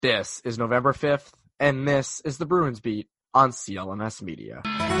This is November 5th, and this is the Bruins Beat on CLNS Media.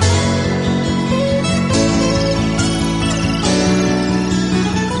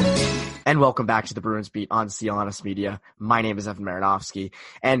 And welcome back to the Bruins Beat on CLNS Media. My name is Evan Marinovsky,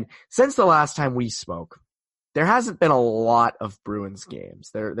 and since the last time we spoke, there hasn't been a lot of Bruins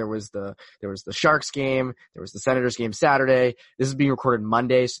games. There was the Sharks game, there was the Senators game Saturday. This is being recorded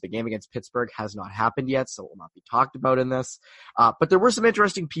Monday, so the game against Pittsburgh has not happened yet, so it will not be talked about in this. But there were some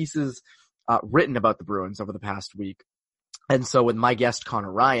interesting pieces written about the Bruins over the past week. And so with my guest Connor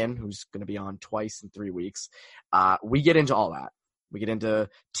Ryan, who's going to be on twice in 3 weeks, we get into all that. We get into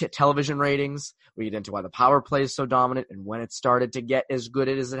television ratings. We get into why the power play is so dominant and when it started to get as good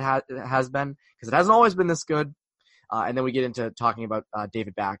as it has been, because it hasn't always been this good. And then we get into talking about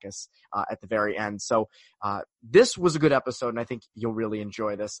David Backes at the very end. So this was a good episode, and I think you'll really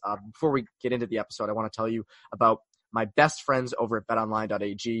enjoy this. Before we get into the episode, I want to tell you about my best friends over at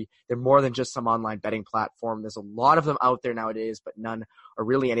betonline.ag. They're more than just some online betting platform. There's a lot of them out there nowadays, but none are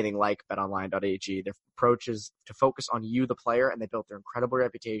really anything like betonline.ag. Their approach is to focus on you, the player, and they built their incredible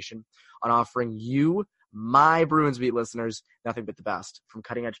reputation on offering you, my Bruins Beat listeners, nothing but the best. From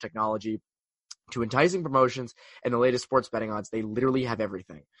cutting-edge technology to enticing promotions and the latest sports betting odds, they literally have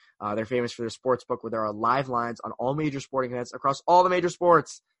everything. They're famous for their sports book where there are live lines on all major sporting events across all the major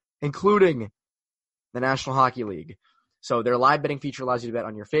sports, including the National Hockey League. So their live betting feature allows you to bet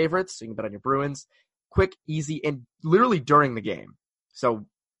on your favorites, so you can bet on your Bruins, quick, easy, and literally during the game. So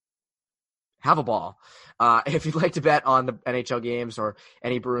have a ball. If you'd like to bet on the NHL games or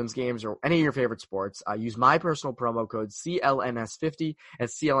any Bruins games or any of your favorite sports, use my personal promo code CLNS50 at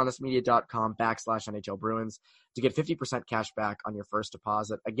clnsmedia.com/NHL Bruins to get 50% cash back on your first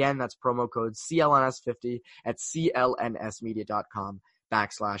deposit. Again, that's promo code CLNS50 at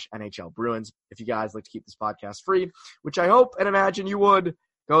clnsmedia.com/NHL Bruins. If you guys like to keep this podcast free, which I hope and imagine you would,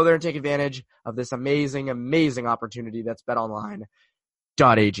 go there and take advantage of this amazing, amazing opportunity that's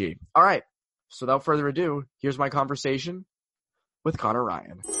betonline.ag. All right. So without further ado, here's my conversation with Connor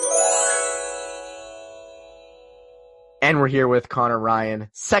Ryan. And we're here with Connor Ryan,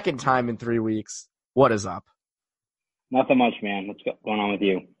 second time in 3 weeks. What is up? Nothing much, man. What's going on with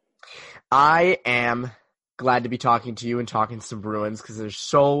you? I am glad to be talking to you and talking to some Bruins because there's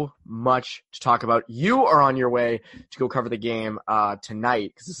so much to talk about. You are on your way to go cover the game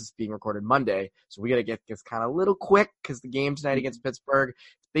tonight because this is being recorded Monday. So we got to get this kind of a little quick because the game tonight against Pittsburgh,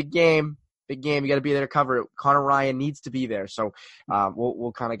 it's a big game. Big game. You got to be there to cover it. Connor Ryan needs to be there. So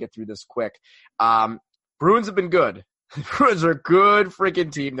we'll kind of get through this quick. Bruins have been good. The Bruins are a good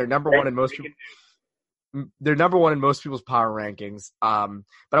freaking team. They're number one in most people's power rankings. But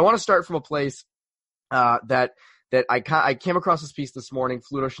I want to start from a place that I came across this piece this morning.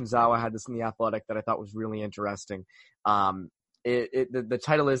 Fluto Shinzawa had this in The Athletic that I thought was really interesting. The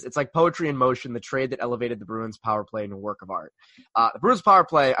title is, it's like poetry in motion, the trade that elevated the Bruins power play into a work of art. The Bruins power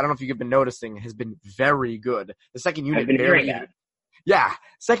play, I don't know if you've been noticing, has been very good. The second unit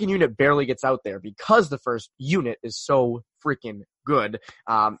second unit barely gets out there because the first unit is so freaking good.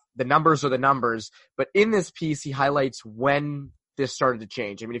 The numbers are the numbers, but in this piece, he highlights when this started to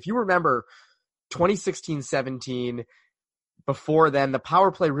change. I mean, if you remember 2016-17, before then, the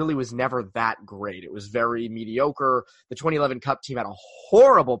power play really was never that great. It was very mediocre. The 2011 Cup team had a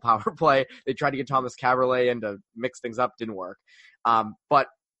horrible power play. They tried to get Thomas Kaberle in to mix things up. Didn't work. But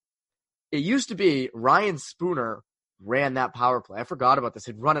it used to be Ryan Spooner ran that power play. I forgot about this.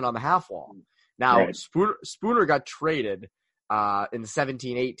 He'd run it on the half wall. Now, right. Spooner got traded in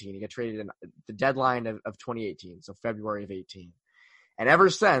 17-18. He got traded in the deadline of 2018, so February of 18. And ever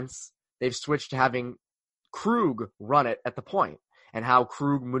since, they've switched to having Krug run it at the point, and how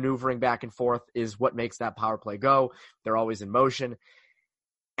Krug maneuvering back and forth is what makes that power play go. They're always in motion.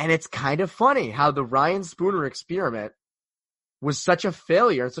 And it's kind of funny how the Ryan Spooner experiment was such a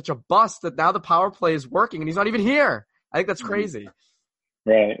failure and such a bust that now the power play is working and he's not even here. I think that's crazy.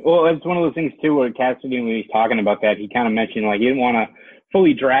 Right. Well, it's one of those things too where Cassidy, when he was talking about that, he kind of mentioned like he didn't want to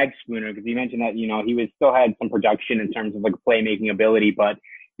fully drag Spooner because he mentioned that, he was still had some production in terms of like playmaking ability, but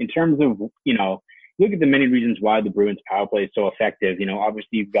in terms of, look at the many reasons why the Bruins power play is so effective.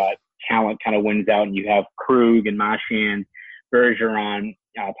 Obviously you've got talent kind of wins out, and you have Krug and Marchand, Bergeron,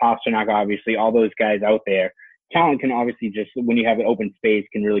 Pasternak, obviously, all those guys out there. Talent can obviously just, when you have an open space,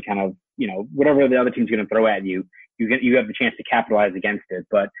 can really kind of, whatever the other team's going to throw at you, you have the chance to capitalize against it.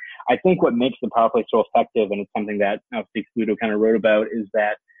 But I think what makes the power play so effective, and it's something that obviously Fluto kind of wrote about, is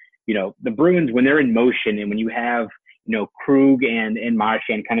that, the Bruins, when they're in motion and when you have, Krug and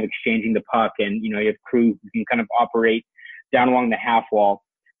Marchand kind of exchanging the puck, and, you have Krug who can kind of operate down along the half wall.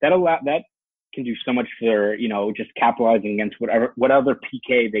 That can do so much for, just capitalizing against what other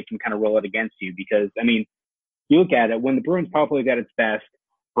PK they can kind of roll it against you. Because, I mean, you look at it, when the Bruins power play is at its best,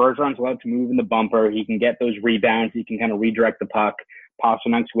 Bergeron's allowed to move in the bumper. He can get those rebounds. He can kind of redirect the puck.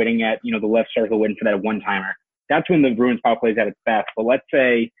 Pasternak's waiting at, the left circle waiting for that one-timer. That's when the Bruins power play is at its best. But let's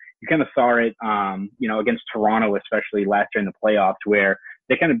say you kind of saw it, against Toronto, especially last year in the playoffs, where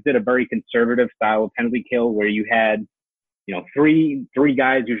they kind of did a very conservative style of penalty kill where you had, three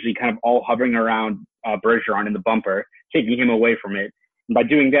guys usually kind of all hovering around Bergeron in the bumper, taking him away from it. And by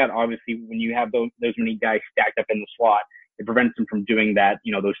doing that, obviously, when you have those many guys stacked up in the slot, it prevents them from doing that,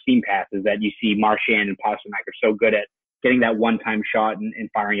 those seam passes that you see Marchand and Pastrnak are so good at, getting that one-time shot and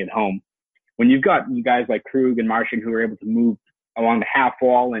firing it home. When you've got guys like Krug and Marchand who are able to move along the half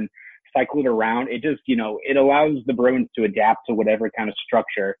wall and cycle it around, it just, it allows the Bruins to adapt to whatever kind of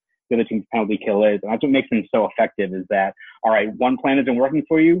structure the other team's penalty kill is. And that's what makes them so effective, is that, all right, one plan isn't working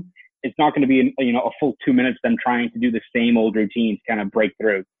for you. It's not going to be, a full 2 minutes them trying to do the same old routines, kind of break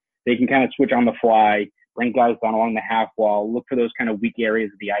through. They can kind of switch on the fly, bring guys down along the half wall, look for those kind of weak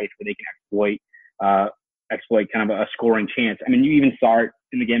areas of the ice where they can exploit kind of a scoring chance. I mean, you even saw it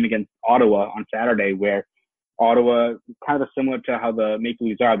in the game against Ottawa on Saturday, where Ottawa, kind of similar to how the Maple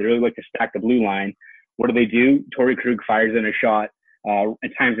Leafs are, they really like to stack the blue line. What do? Torrey Krug fires in a shot, and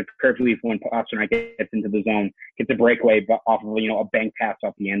times it perfectly when Pastrnak gets into the zone, gets a breakaway off of, a bank pass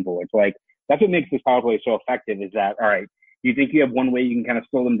off the end board. It's like, that's what makes this power play so effective, is that, all right, you think you have one way you can kind of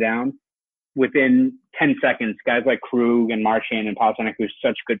slow them down? Within 10 seconds, guys like Krug and Marchand and Pastrnak, who are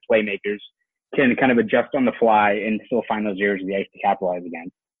such good playmakers, can kind of adjust on the fly and still find those areas of the ice to capitalize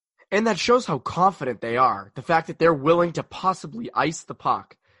again. And that shows how confident they are. The fact that they're willing to possibly ice the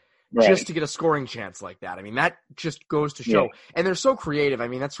puck just to get a scoring chance like that. I mean, that just goes to show. Yeah. And they're so creative. I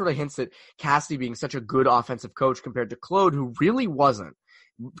mean, that sort of hints at Cassidy being such a good offensive coach compared to Claude, who really wasn't.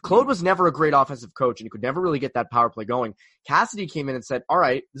 Claude was never a great offensive coach, and he could never really get that power play going. Cassidy came in and said, all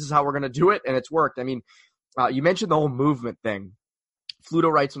right, this is how we're going to do it, and it's worked. I mean, you mentioned the whole movement thing.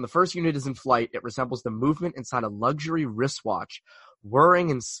 Fluto writes, when the first unit is in flight, it resembles the movement inside a luxury wristwatch, whirring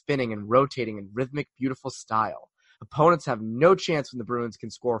and spinning and rotating in rhythmic, beautiful style. Opponents have no chance when the Bruins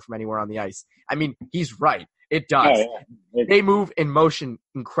can score from anywhere on the ice. I mean, he's right. It does. Yeah. They move in motion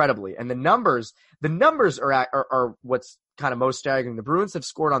incredibly. And the numbers are what's kind of most staggering. The Bruins have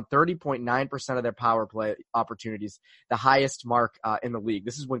scored on 30.9% of their power play opportunities, the highest mark in the league.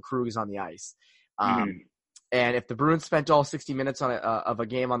 This is when Krug is on the ice. And if the Bruins spent all 60 minutes of a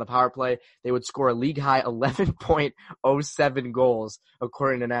game on the power play, they would score a league-high 11.07 goals,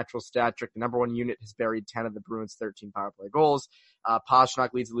 according to Natural Stat Trick. The number one unit has buried 10 of the Bruins' 13 power play goals.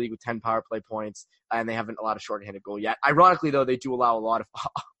 Pastrnak leads the league with 10 power play points, and they haven't allowed a shorthanded goal yet. Ironically, though, they do allow a lot of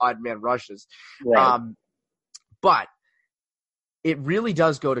odd-man rushes. Right. But it really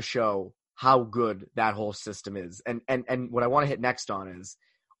does go to show how good that whole system is. And what I want to hit next on is,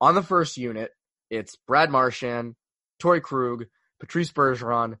 on the first unit, it's Brad Marchand, Torrey Krug, Patrice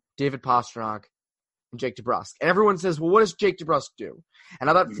Bergeron, David Pastrnak, and Jake DeBrusk. And everyone says, well, what does Jake DeBrusk do? And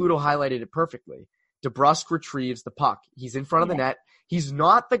I thought Fluto highlighted it perfectly. DeBrusk retrieves the puck. He's in front of the net. He's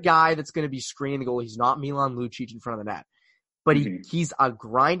not the guy that's going to be screening the goal. He's not Milan Lucic in front of the net. But he's a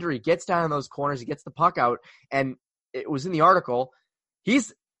grinder. He gets down in those corners. He gets the puck out. And it was in the article.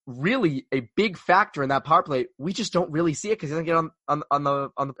 He's really a big factor in that power play. We just don't really see it because he doesn't get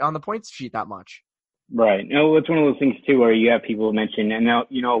on the points sheet that much. Right. No, it's one of those things too where you have people mention, and now,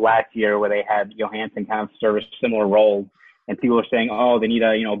 last year where they had Johansson kind of serve a similar role, and people are saying, oh, they need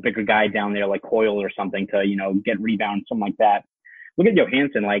a bigger guy down there like Coyle or something to get rebounds, something like that. Look at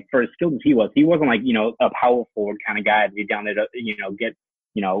Johansson, like, for as skilled as he wasn't like a power forward kind of guy to be down there to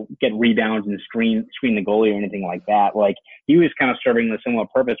get rebounds and screen the goalie or anything like that. Like, he was kind of serving the similar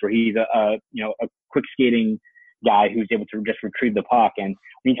purpose where he's a quick skating guy who's able to just retrieve the puck. And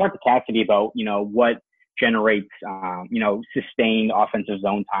when you talk to Cassidy about, what generates, sustained offensive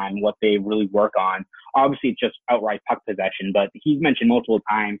zone time, what they really work on, obviously it's just outright puck possession, but he's mentioned multiple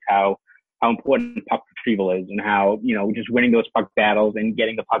times how important puck retrieval is and how, just winning those puck battles and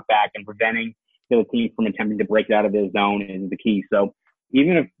getting the puck back and preventing the other team from attempting to break it out of their zone is the key. So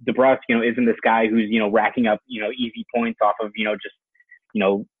even if DeBrusk, isn't this guy who's, racking up, easy points off of,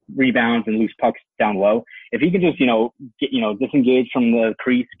 rebounds and loose pucks down low, if he can just, get, disengage from the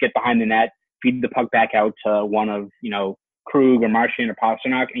crease, get behind the net, feed the puck back out to one of, Krug or Marchand or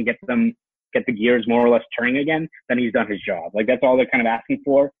Pastrnak and get the gears more or less turning again, then he's done his job. Like, that's all they're kind of asking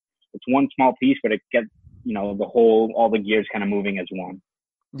for. It's one small piece, but it gets, all the gears kind of moving as one.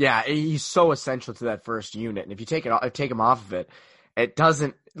 Yeah, he's so essential to that first unit. And if you take him off of it, it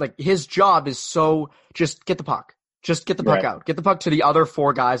doesn't, like, his job is so just get the puck. Just get the puck out. Get the puck to the other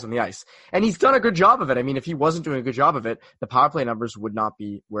 4 guys on the ice. And he's done a good job of it. I mean, if he wasn't doing a good job of it, the power play numbers would not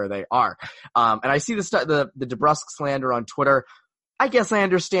be where they are. And I see the DeBrusk slander on Twitter. I guess I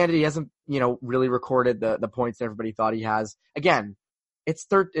understand it. He hasn't, really recorded the points that everybody thought he has. Again, it's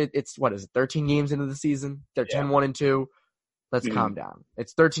 13 games into the season? They're 10-1-2. Let's calm down.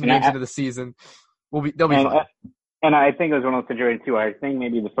 It's 13 games into the season. They'll be fine. And I think it was one of those situations too. I think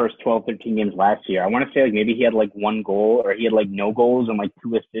maybe the first 12, 13 games last year, I want to say like maybe he had like 1 goal or he had like no goals and like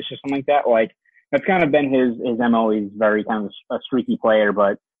 2 assists or something like that. Like that's kind of been his MO. He's very kind of a streaky player,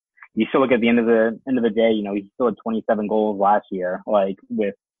 but you still look at the end of the day, he still had 27 goals last year, like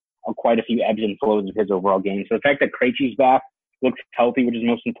with quite a few ebbs and flows of his overall game. So the fact that Krejci's back, looks healthy, which is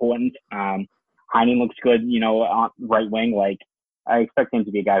most important. Heinen looks good, on right wing. Like I expect him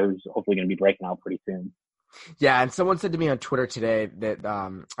to be a guy who's hopefully going to be breaking out pretty soon. Yeah, and someone said to me on Twitter today that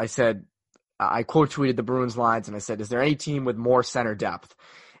I said, I quote tweeted the Bruins lines and I said, is there any team with more center depth?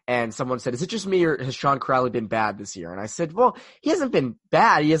 And someone said, is it just me or has Sean Kuraly been bad this year? And I said, well, he hasn't been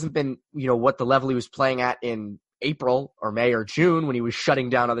bad. He hasn't been, what the level he was playing at in April or May or June when he was shutting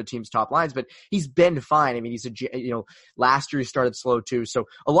down other teams' top lines, but he's been fine. I mean, last year he started slow too. So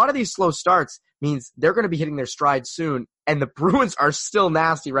a lot of these slow starts means they're going to be hitting their stride soon. And the Bruins are still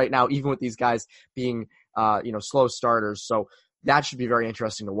nasty right now, even with these guys being, slow starters. So that should be very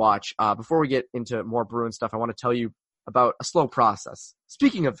interesting to watch. Before we get into more Bruins stuff, I want to tell you about a slow process.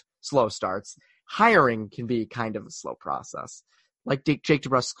 Speaking of slow starts, hiring can be kind of a slow process. Like Jake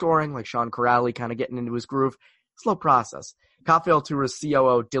DeBrusk scoring, like Sean Kuraly kind of getting into his groove. Slow process. Coffee Altura's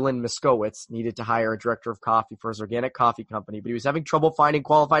COO, Dylan Miskowitz, needed to hire a director of coffee for his organic coffee company, but he was having trouble finding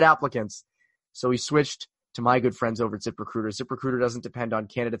qualified applicants. So he switched to my good friends over at ZipRecruiter. ZipRecruiter doesn't depend on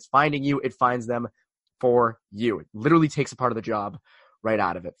candidates finding you. It finds them for you. It literally takes a part of the job right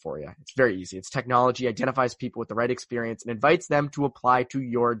out of it for you. It's very easy. It's technology, identifies people with the right experience, and invites them to apply to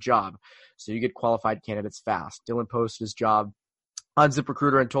your job. So you get qualified candidates fast. Dylan posted his job on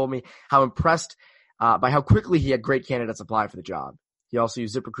ZipRecruiter and told me how impressed by how quickly he had great candidates apply for the job. He also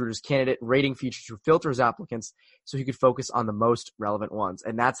used ZipRecruiter's candidate rating feature to filter his applicants so he could focus on the most relevant ones.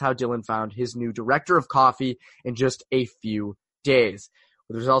 And that's how Dylan found his new director of coffee in just a few days.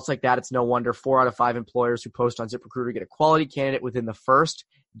 With results like that, it's no wonder 4 out of 5 employers who post on ZipRecruiter get a quality candidate within the first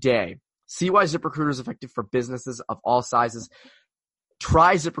day. See why ZipRecruiter is effective for businesses of all sizes.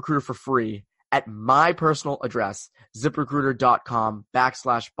 Try ZipRecruiter for free at my personal address,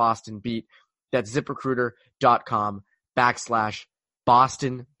 ZipRecruiter.com/BostonBeat. That's ZipRecruiter.com/BostonBeat.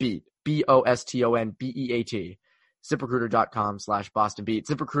 BostonBeat. ZipRecruiter.com/BostonBeat.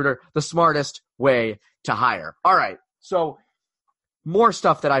 ZipRecruiter, the smartest way to hire. All right. So more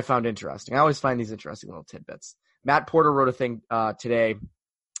stuff that I found interesting. I always find these interesting little tidbits. Matt Porter wrote a thing today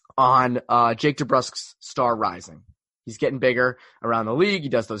on Jake DeBrusk's star rising. He's getting bigger around the league. He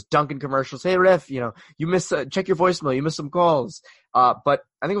does those Dunkin' commercials. Hey, ref, you miss, check your voicemail. You missed some calls. But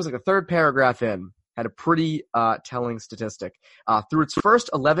I think it was like the 3rd paragraph in, had a pretty telling statistic. Through its first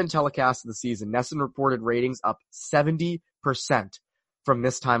 11 telecasts of the season, NESN reported ratings up 70% from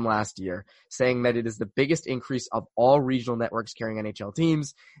this time last year, saying that it is the biggest increase of all regional networks carrying NHL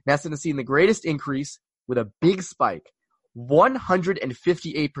teams. NESN has seen the greatest increase with a big spike,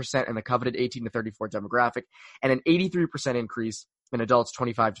 158% in the coveted 18 to 34 demographic, and an 83% increase in adults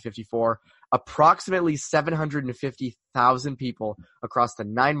 25 to 54. Approximately 750,000 people across the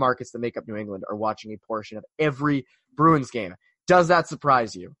 9 markets that make up New England are watching a portion of every Bruins game. Does that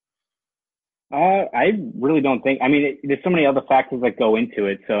surprise you? I really don't think. I mean, there's so many other factors that go into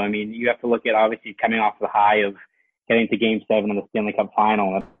it. So, I mean, you have to look at obviously coming off the high of getting to Game 7 of the Stanley Cup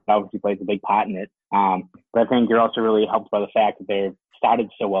Final. That obviously plays a big part in it. But I think you're also really helped by the fact that they've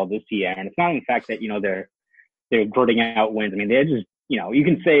started so well this year, and it's not in the fact that they're gritting out wins. I mean, they're just you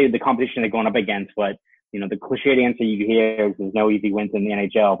can say the competition they're going up against, but the cliched answer you hear is there's no easy wins in the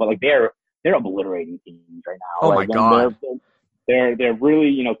NHL. But like they're obliterating teams right now. Oh my God. They're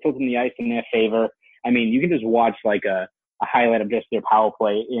really, tilting the ice in their favor. I mean, you can just watch like a highlight of just their power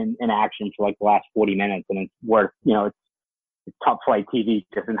play in action for like the last 40 minutes, and it's worth, it's top flight TV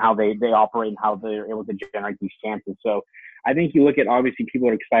just in how they operate and how they're able to generate these chances. So I think you look at, obviously people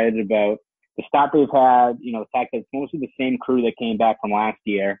are excited about the start they've had, the fact that it's mostly the same crew that came back from last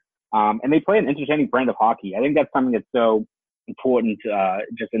year. And they play an entertaining brand of hockey. I think that's something that's so important,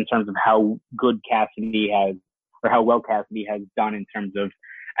 just in terms of how good Cassidy has, or how well Cassidy has done in terms of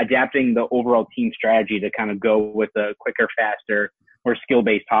adapting the overall team strategy to kind of go with a quicker, faster, more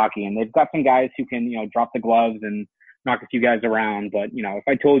skill-based hockey. And they've got some guys who can, drop the gloves and knock a few guys around. But, if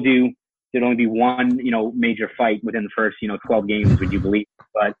I told you there'd only be one, major fight within the first, 12 games, would you believe?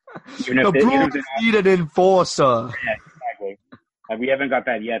 But even if the Bruins need an enforcer. Yeah, exactly. We haven't got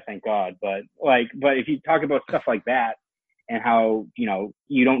that yet, thank God. But if you talk about stuff like that and how,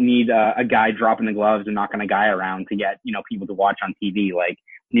 you don't need a guy dropping the gloves and knocking a guy around to get, people to watch on TV. Like,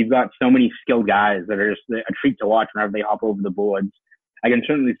 you've got so many skilled guys that are just a treat to watch whenever they hop over the boards. I can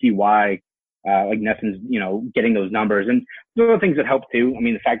certainly see why, Nesson's, getting those numbers. And there are other things that help too. I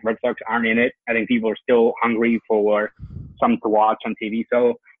mean, the fact Red Sox aren't in it, I think people are still hungry for something to watch on TV.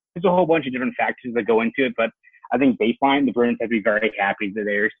 So there's a whole bunch of different factors that go into it. But I think baseline, the Bruins have to be very happy that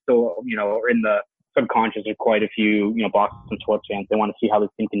they're still, in the subconscious of quite a few, Boston sports fans. They want to see how this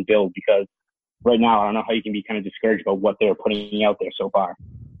team can build, because right now, I don't know how you can be kind of discouraged about what they're putting out there so far.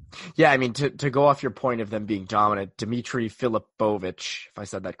 Yeah, I mean, to go off your point of them being dominant, Dmitry Filipovich, if I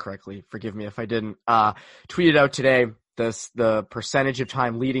said that correctly, forgive me if I didn't, tweeted out today the percentage of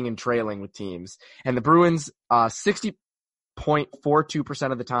time leading and trailing with teams. And the Bruins,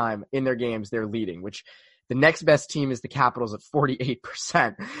 60.42% of the time in their games, they're leading, which the next best team is the Capitals at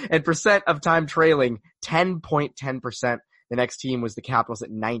 48%. And percent of time trailing, 10.10%. The next team was the Capitals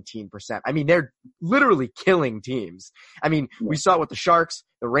at 19%. I mean, they're literally killing teams. I mean, we saw it with the Sharks,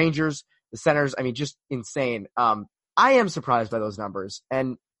 the Rangers, the Senators. I mean, just insane. I am surprised by those numbers.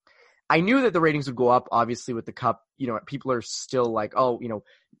 And I knew that the ratings would go up, obviously, with the Cup. People are still like,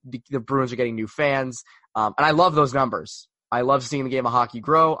 the Bruins are getting new fans. And I love those numbers. I love seeing the game of hockey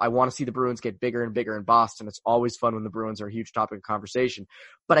grow. I want to see the Bruins get bigger and bigger in Boston. It's always fun when the Bruins are a huge topic of conversation.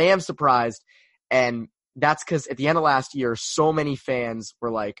 But I am surprised, and that's because at the end of last year, so many fans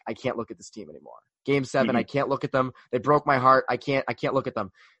were like, I can't look at this team anymore. Game 7, I can't look at them. They broke my heart. I can't look at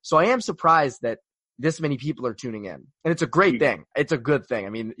them. So I am surprised that this many people are tuning in. And it's a great thing. It's a good thing. I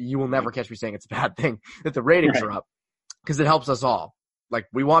mean, you will never catch me saying it's a bad thing that the ratings are up, because it helps us all. Like,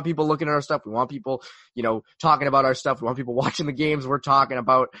 we want people looking at our stuff. We want people, talking about our stuff. We want people watching the games we're talking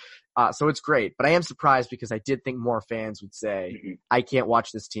about. So it's great. But I am surprised, because I did think more fans would say, I can't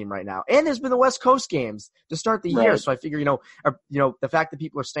watch this team right now. And there's been the West Coast games to start the year. So I figure, the fact that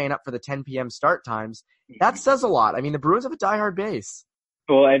people are staying up for the 10 p.m. start times, that says a lot. I mean, the Bruins have a diehard base.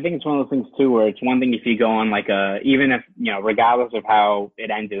 Well, I think it's one of those things too, where it's one thing if you go on like even if, regardless of how it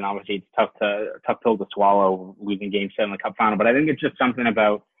ended, and obviously it's tough pill to swallow losing Game 7 in the Cup final, but I think it's just something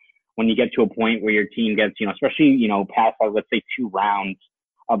about when you get to a point where your team gets, especially, past, let's say 2 rounds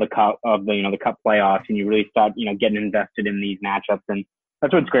of the Cup, the Cup playoffs, and you really start, getting invested in these matchups. And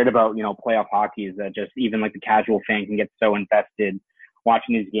that's what's great about, playoff hockey, is that just even like the casual fan can get so invested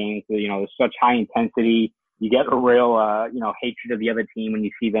watching these games. There's such high intensity. You get a real, hatred of the other team when you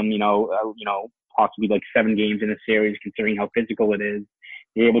see them, possibly like 7 games in a series, considering how physical it is.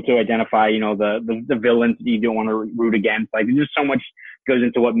 You're able to identify, the villains that you don't want to root against. Like, there's just so much goes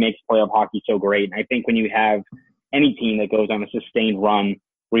into what makes playoff hockey so great. And I think when you have any team that goes on a sustained run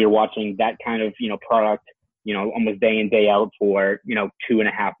where you're watching that kind of, product, almost day in, day out for,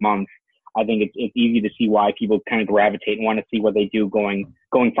 2.5 months, I think it's easy to see why people kind of gravitate and want to see what they do going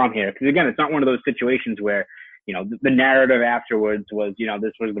from here. Because again, it's not one of those situations where, the narrative afterwards was,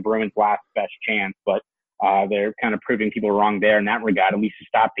 this was the Bruins' last best chance, but they're kind of proving people wrong there in that regard, at least to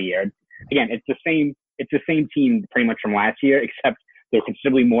stop the year. Again, it's the same team pretty much from last year, except they're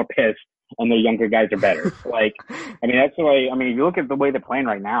considerably more pissed and their younger guys are better. Like, I mean, that's the way, if you look at the way they're playing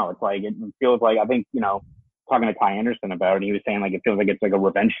right now, it's like, it feels like, I think, talking to Ty Anderson about it, he was saying like, it feels like it's like a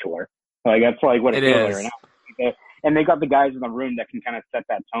revenge tour. Like, that's like what it feels like right now. And they got the guys in the room that can kind of set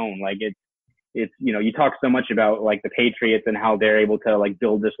that tone. Like, it's, you talk so much about like the Patriots and how they're able to like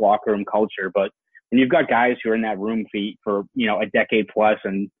build this locker room culture, but when you've got guys who are in that room for a decade plus,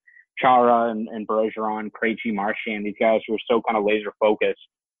 and Chara and Bergeron, Krejci, Marchand, these guys who are so kind of laser focused,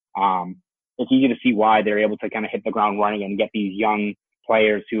 it's easy to see why they're able to kind of hit the ground running and get these young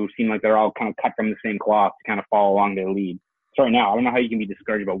players who seem like they're all kind of cut from the same cloth to kind of follow along their lead. So right now, I don't know how you can be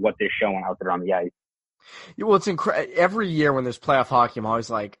discouraged about what they're showing out there on the ice. Well, it's every year when there's playoff hockey, I'm always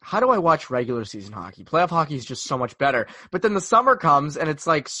like, how do I watch regular season hockey? Playoff hockey is just so much better. But then the summer comes and it's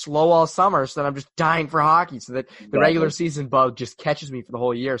like slow all summer, so then I'm just dying for hockey, so that the regular season bug just catches me for the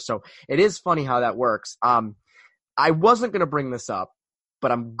whole year. So it is funny how that works. I wasn't going to bring this up,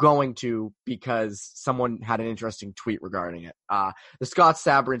 but I'm going to, because someone had an interesting tweet regarding it. The Scott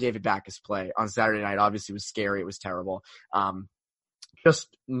Sabourin and David Backes play on Saturday night obviously was scary. It was terrible.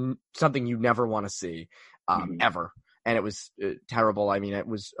 Just something you never want to see, ever. And it was terrible. I mean, it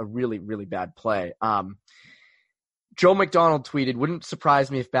was a really, really bad play. Joe McDonald tweeted, wouldn't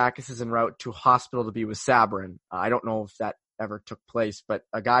surprise me if Backes is en route to hospital to be with Sabourin. I don't know if that ever took place, but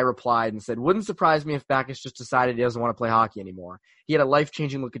a guy replied and said, "Wouldn't surprise me if Backes just decided he doesn't want to play hockey anymore. He had a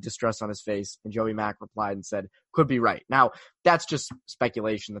life-changing look of distress on his face." And Joey Mack replied and said, "Could be right." Now, that's just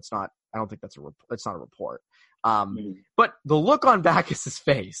speculation. I don't think that's not a report. But the look on Backes'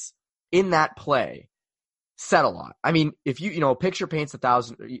 face in that play said a lot. I mean, if a picture paints a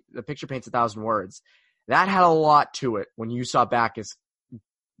thousand words. That had a lot to it when you saw Backes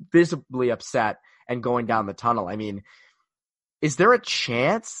visibly upset and going down the tunnel. I mean, is there a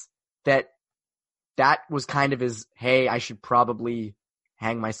chance that was kind of his, hey, I should probably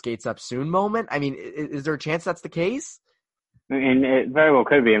hang my skates up soon moment? I mean, is there a chance that's the case? And it very well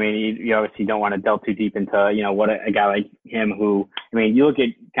could be. I mean, you obviously don't want to delve too deep into, what a guy like him who, I mean, you look at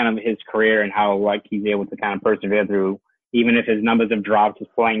kind of his career and how like he's able to kind of persevere through, even if his numbers have dropped, his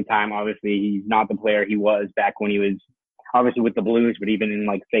playing time, obviously he's not the player he was back when he was obviously with the Blues, but even in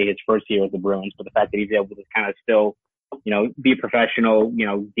like, say, his first year with the Bruins. But the fact that he's able to kind of still, be a professional,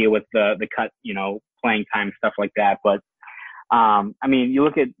 deal with the cut, playing time, stuff like that. But, I mean, you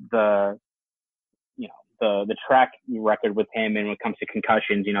look at the track record with him, and when it comes to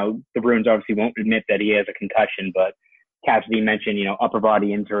concussions, the Bruins obviously won't admit that he has a concussion, but Cassidy mentioned, upper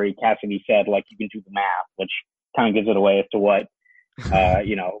body injury. Cassidy said, like, you can do the math, which kind of gives it away as to what,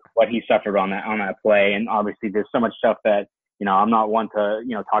 what he suffered on that play. And obviously there's so much stuff that, I'm not one to,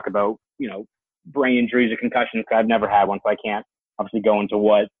 talk about, brain injuries or concussions, because I've never had one, so I can't obviously go into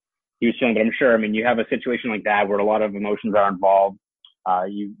what he was feeling, but I'm sure, I mean, you have a situation like that where a lot of emotions are involved.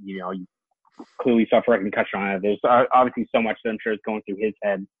 You clearly suffer a concussion on it. There's obviously so much that I'm sure is going through his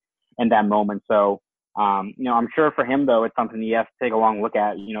head in that moment. So, I'm sure for him though, it's something he has to take a long look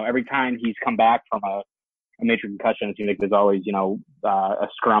at. Every time he's come back from a major concussion, it seems like there's always, a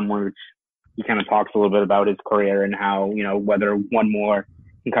scrum where he kind of talks a little bit about his career and how, whether one more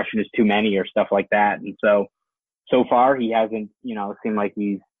concussion is too many or stuff like that. And so far he hasn't, seemed like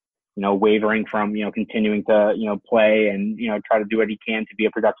he's, wavering from, continuing to, play and, try to do what he can to be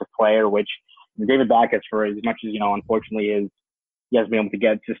a productive player, which David Backes, for as much as, unfortunately he hasn't been able to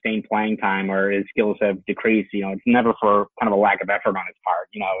get sustained playing time or his skills have decreased, it's never for kind of a lack of effort on his part.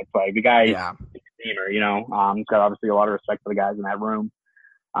 It's like the guy, yeah. Steamer, he's got obviously a lot of respect for the guys in that room.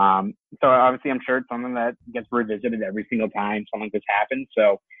 So obviously I'm sure it's something that gets revisited every single time something like this happens.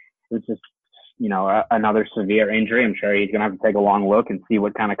 So it's just, another severe injury. I'm sure he's going to have to take a long look and see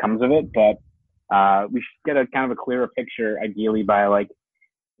what kind of comes of it. But, we should get a kind of a clearer picture, ideally by like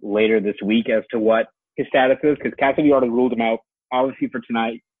later this week, as to what his status is, because Cassidy already ruled him out, obviously for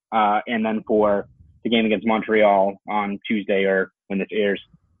tonight, and then for the game against Montreal on Tuesday, or when this airs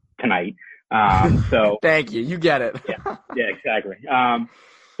tonight. So thank you. You get it. yeah, exactly.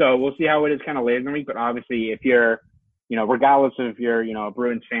 So we'll see how it is kind of later in the week, but obviously if you're, regardless of if you're, a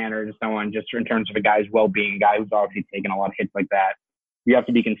Bruins fan or just someone, just in terms of a guy's well-being, a guy who's obviously taken a lot of hits like that, you have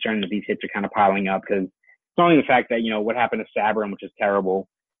to be concerned that these hits are kind of piling up, because it's only the fact that, what happened to Sabrin, which is terrible,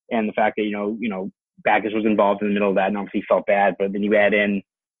 and the fact that, Backes was involved in the middle of that and obviously felt bad, but then you add in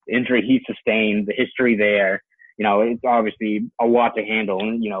the injury he sustained, the history there, it's obviously a lot to handle.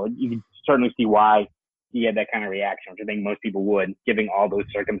 And, you can certainly see why he had that kind of reaction, which I think most people would, given all those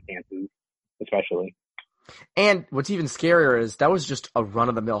circumstances, especially. And what's even scarier is that was just a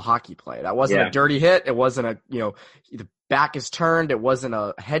run-of-the-mill hockey play. That wasn't a dirty hit. It wasn't a, the back is turned. It wasn't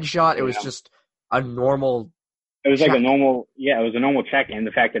a headshot. It was just a normal. It was check. Like a normal, it was a normal check. And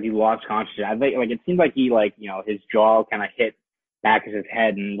the fact that he lost consciousness, I think, it seemed like he, his jaw kind of hit back of his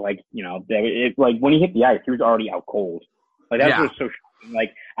head, and when he hit the ice, he was already out cold. That was so shocking.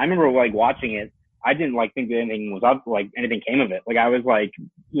 I remember watching it. I didn't think that anything was up, anything came of it. I was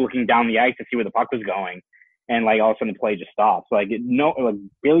looking down the ice to see where the puck was going, and all of a sudden the play just stops.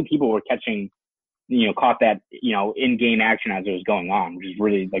 Barely people were catching, caught that, in-game action as it was going on, which is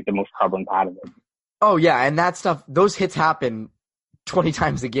really the most troubling part of it. Oh yeah, and that stuff, those hits happen 20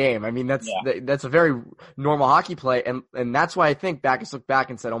 times a game. I mean, that's a very normal hockey play, and that's why I think Backes looked back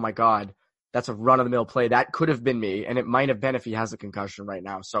and said, "Oh my God, that's a run-of-the-mill play. That could have been me, and it might have been if he has a concussion right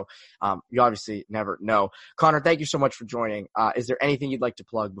now." So you obviously never know. Connor, thank you so much for joining. Is there anything you'd like to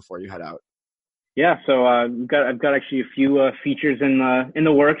plug before you head out? Yeah, so I've got actually a few features in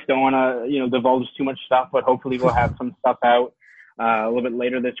the works. Don't want to divulge too much stuff, but hopefully we'll have some stuff out a little bit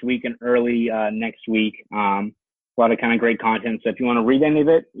later this week and early next week. A lot of kind of great content. So if you want to read any of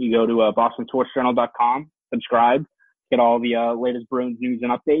it, you go to BostonSportsJournal.com, subscribe, get all the latest Bruins news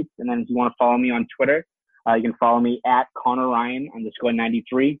and updates. And then if you want to follow me on Twitter, you can follow me at Connor Ryan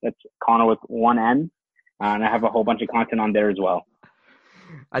 _93. That's Connor with one N. And I have a whole bunch of content on there as well.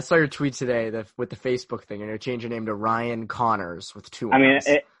 I saw your tweet today with the Facebook thing, and you're changing your name to Ryan Connors with 2 I mean, R's.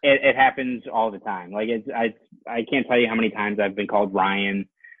 it happens all the time. Like I can't tell you how many times I've been called Ryan.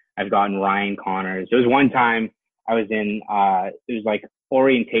 I've gotten Ryan Connors. There was one time I was in, it was like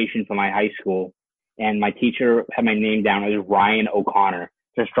orientation for my high school, and my teacher had my name down. It was Ryan O'Connor.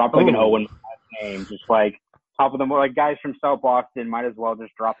 Just dropped like an O in my last name. Just like top of the like guys from South Boston might as well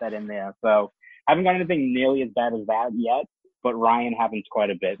just drop that in there. So I haven't got anything nearly as bad as that yet, but Ryan happens quite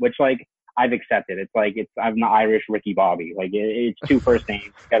a bit, which like I've accepted. It's like I'm the Irish Ricky Bobby. Like it's 2 first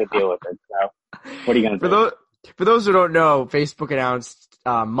names. Got to deal with it. So what are you gonna do? For those who don't know, Facebook announced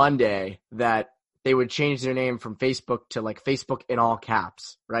Monday that they would change their name from Facebook to like Facebook in all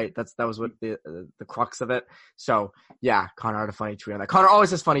caps, right? That was what the crux of it. So yeah, Connor had a funny tweet on that. Connor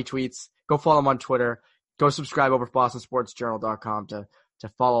always has funny tweets. Go follow him on Twitter. Go subscribe over at BostonSportsJournal.com to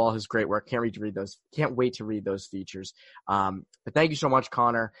follow all his great work. Can't wait to read those features. But thank you so much,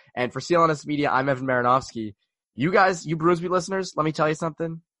 Connor. And for CLNS Media, I'm Evan Marinovsky. You guys, you Bruinsby listeners, let me tell you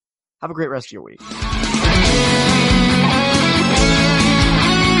something. Have a great rest of your week.